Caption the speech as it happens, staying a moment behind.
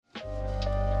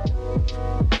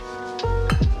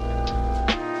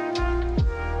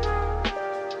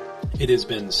It has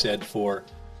been said for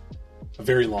a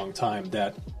very long time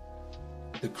that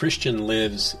the Christian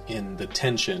lives in the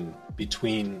tension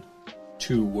between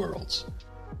two worlds.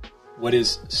 What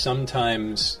is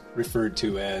sometimes referred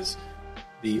to as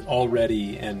the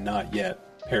already and not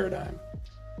yet paradigm.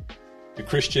 The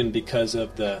Christian, because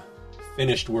of the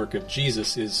finished work of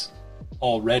Jesus, is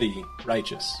already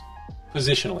righteous,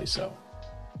 positionally so,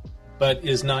 but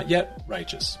is not yet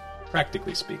righteous,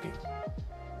 practically speaking.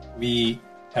 We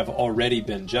have already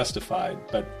been justified,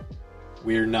 but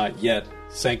we're not yet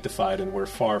sanctified, and we're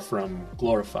far from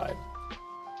glorified.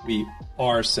 We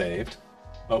are saved,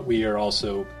 but we are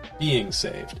also being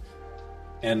saved,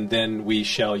 and then we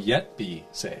shall yet be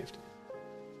saved.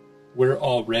 We're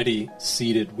already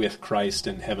seated with Christ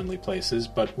in heavenly places,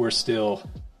 but we're still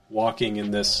walking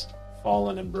in this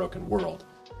fallen and broken world,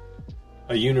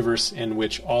 a universe in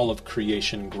which all of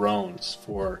creation groans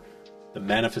for the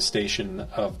manifestation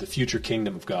of the future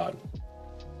kingdom of God.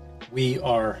 We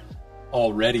are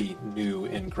already new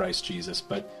in Christ Jesus,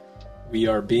 but we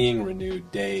are being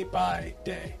renewed day by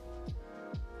day.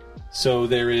 So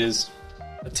there is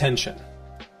a tension.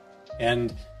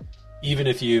 And even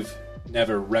if you've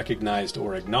never recognized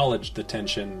or acknowledged the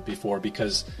tension before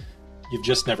because you've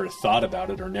just never thought about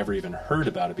it or never even heard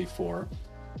about it before,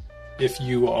 if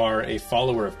you are a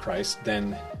follower of Christ,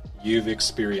 then you've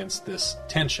experienced this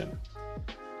tension.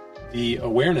 The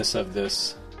awareness of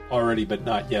this already but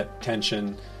not yet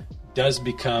tension does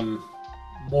become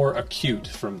more acute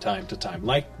from time to time,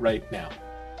 like right now.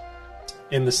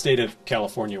 In the state of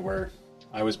California, where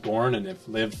I was born and have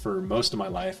lived for most of my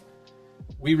life,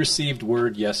 we received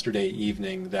word yesterday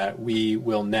evening that we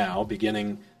will now,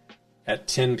 beginning at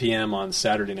 10 p.m. on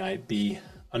Saturday night, be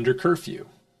under curfew.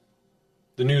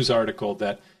 The news article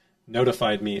that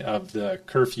notified me of the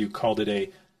curfew called it a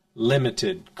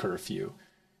limited curfew.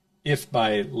 If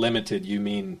by limited you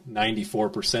mean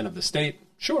 94% of the state,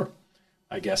 sure,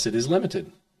 I guess it is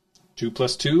limited. 2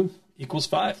 plus 2 equals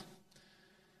 5.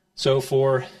 So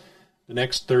for the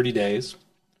next 30 days,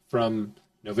 from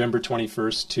November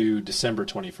 21st to December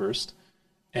 21st,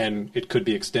 and it could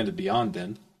be extended beyond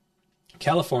then,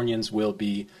 Californians will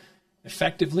be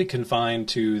effectively confined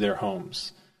to their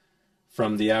homes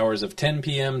from the hours of 10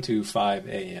 p.m. to 5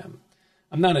 a.m.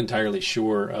 I'm not entirely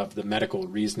sure of the medical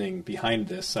reasoning behind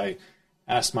this. I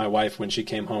asked my wife when she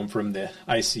came home from the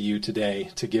ICU today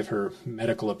to give her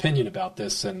medical opinion about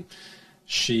this, and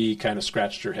she kind of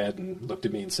scratched her head and looked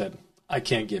at me and said, "I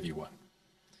can't give you one."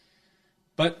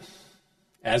 But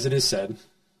as it is said,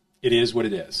 it is what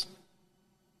it is.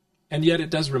 And yet it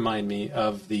does remind me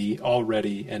of the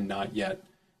already and not yet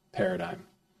paradigm.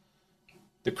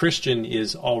 The Christian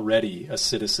is already a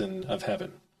citizen of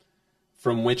heaven,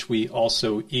 from which we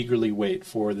also eagerly wait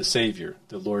for the Savior,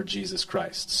 the Lord Jesus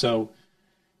Christ. So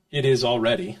it is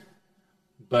already,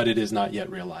 but it is not yet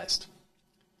realized.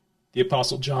 The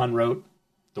Apostle John wrote,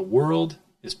 "The world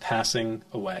is passing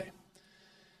away.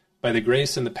 By the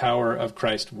grace and the power of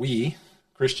Christ, we,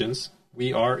 Christians,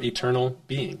 we are eternal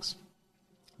beings,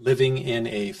 living in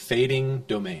a fading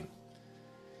domain.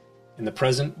 In the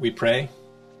present, we pray,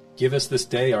 give us this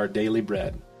day our daily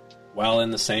bread, while in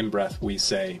the same breath we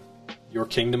say, your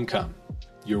kingdom come,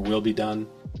 your will be done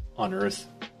on earth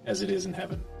as it is in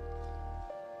heaven."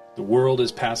 The world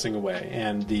is passing away,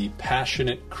 and the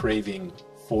passionate craving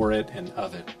for it and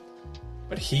of it.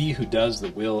 But he who does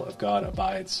the will of God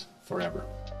abides forever.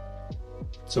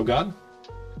 So God,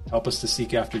 help us to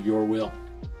seek after your will.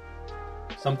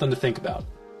 Something to think about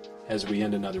as we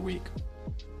end another week.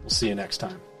 We'll see you next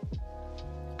time.